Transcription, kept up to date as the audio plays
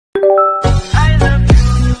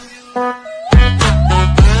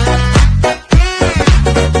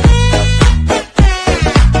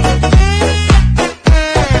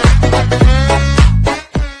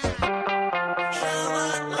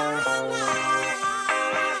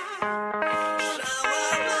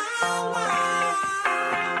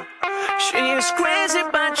crazy,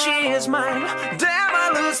 but she is mine. Damn,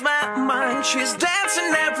 I lose my mind. She's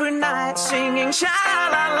dancing every night, singing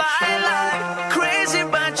sha-la-la-la. Crazy,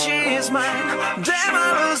 but she is mine. Damn, I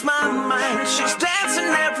lose my mind. She's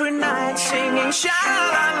dancing every night, singing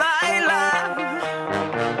sha-la-la-la.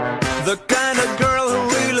 The kind of girl who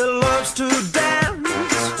really loves to dance.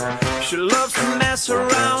 She loves to mess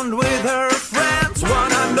around with her friends.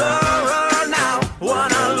 Wanna know her now,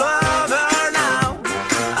 wanna love her now.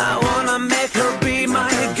 I wanna make her be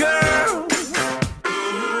my girl.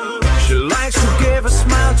 She likes to give a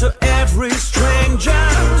smile to every stranger.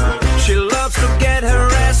 She loves to get her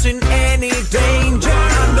ass in any danger.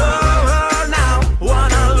 I know her now,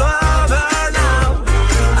 wanna love her now.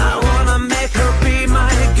 I wanna make her be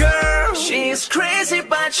my girl. She's crazy,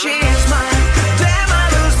 but she's mine. Damn, I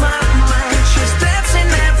lose my mind. She's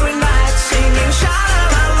dancing every night, singing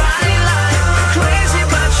sha-la-la-la-la. Crazy,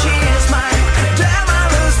 but she is mine. Damn, I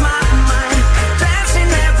lose my mind.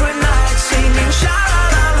 Dancing every night, singing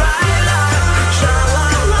sha-la-la-la-la.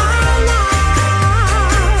 Sha-la-la-la.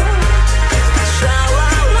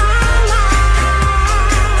 Sha-la-la-la.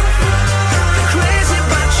 Crazy,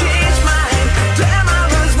 but she's mine. Damn, I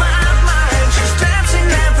lose my mind. She's dancing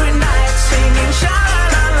every night, singing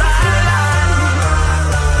sha-la-la-la-la.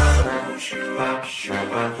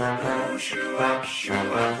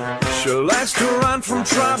 She likes to run from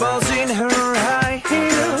troubles in her high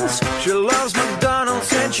heels. She loves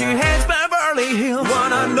McDonald's and she hates Beverly Hills.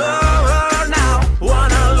 Wanna know her now,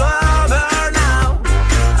 wanna love her now.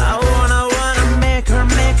 I wanna make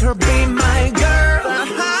her be my girl.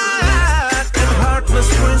 And heartless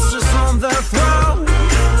princess on the throne.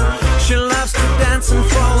 She loves to dance and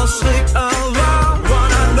fall asleep alone.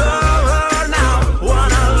 Wanna know her now,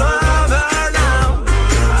 wanna love her now.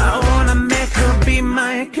 I wanna make her be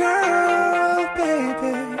my girl,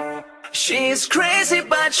 baby. She's crazy,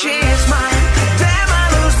 but she's mine. Damn, I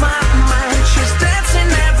lose my mind. She's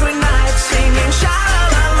dancing every night, singing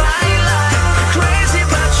sha-la-la-la-la. Crazy,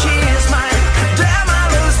 but she is mine. Damn, I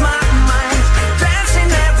lose my mind.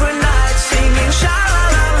 Dancing every night, singing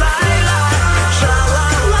sha-la-la-la-la.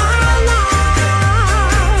 Sha-la-la-la.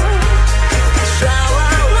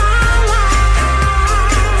 Sha-la-la-la.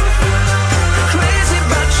 Crazy,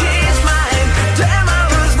 but she's mine. Damn, I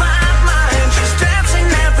lose my mind. She's dancing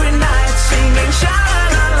every night, singing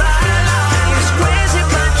sha-la-la-la-la. She's crazy,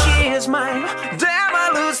 but she is mine. Damn, I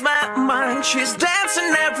lose my mind. She's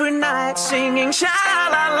dancing every night, singing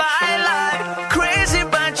sha-la-la-la-la. Crazy,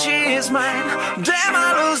 but she is mine. Damn, I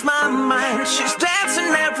lose my mind. She's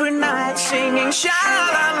dancing every night, singing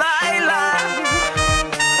sha-la-la-la-la.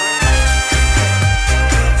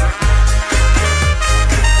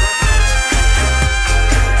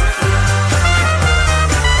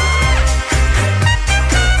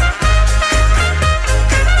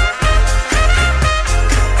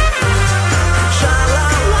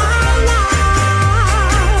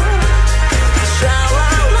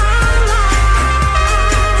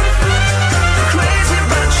 Crazy,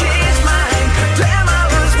 but she's mine. Damn, I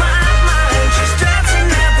lose my mind. She's dancing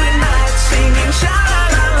every night, singing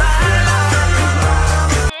sha-la-la-la-la.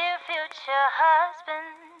 Dear future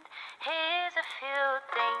husband, here's a few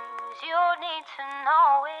things you need to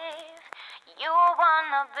know if you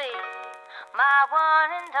wanna be my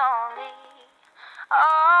one and only.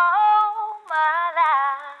 Oh, my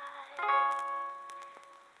life.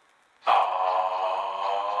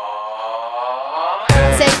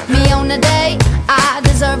 Take me on a date, I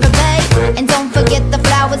deserve a bait. And don't forget the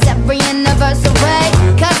flowers every anniversary.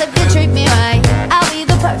 Cause if you treat me right, I'll be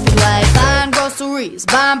the perfect wife. Buying groceries,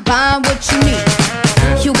 buying what you need.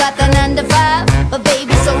 You got that 9 to 5, but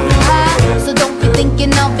baby, so do I. So don't be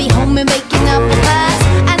thinking I'll be home and making up the pies.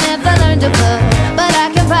 I never learned to cook, but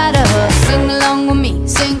I can ride a hook. Sing along with me,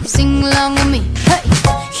 sing along with me. Hey,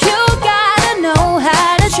 you gotta know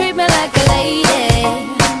how to treat me like a lady.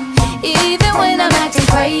 Even when I'm acting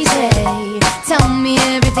crazy, tell me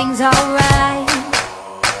everything's alright.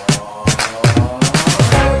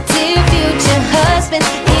 Dear future husband,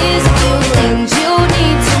 here's a few things you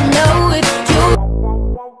need to know if you.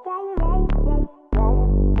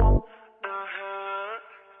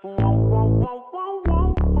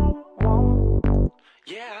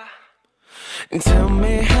 Yeah. And tell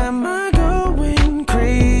me, am I going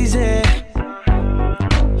crazy?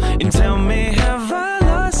 And tell me, have I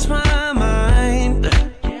lost my mind?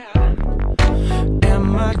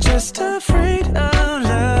 Am I just afraid of